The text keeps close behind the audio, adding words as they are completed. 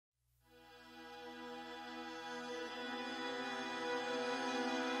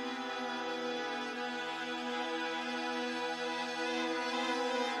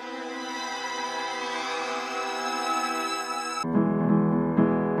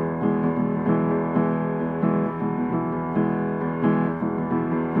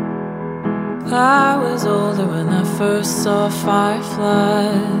I was older when I first saw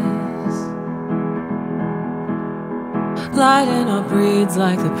fireflies lighting up reeds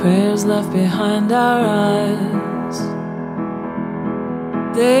like the prayers left behind our eyes.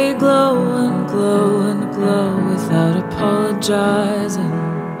 They glow and glow and glow without apologizing.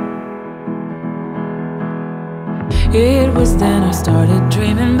 It was then I started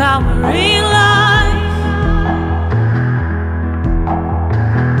dreaming about marine life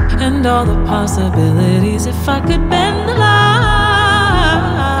and all the possibilities if I could bend the light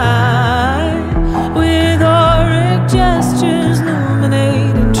with auric gestures,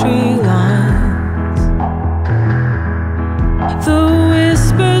 luminating tree lines. The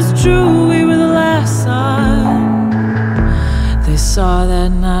whispers true, we were the last sign they saw that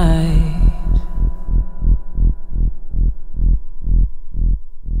night.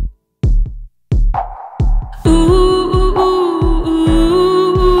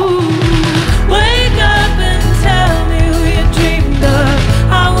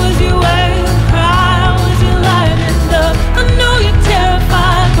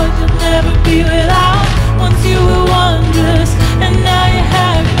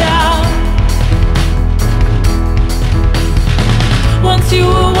 You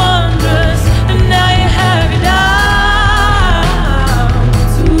were wondrous, and now you have your doubts.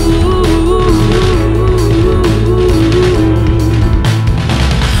 Ooh.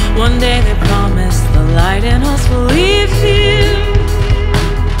 One day they promised the light in us will leave you.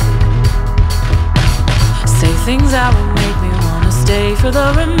 Say things that will make me wanna stay for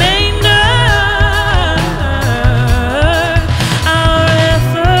the remainder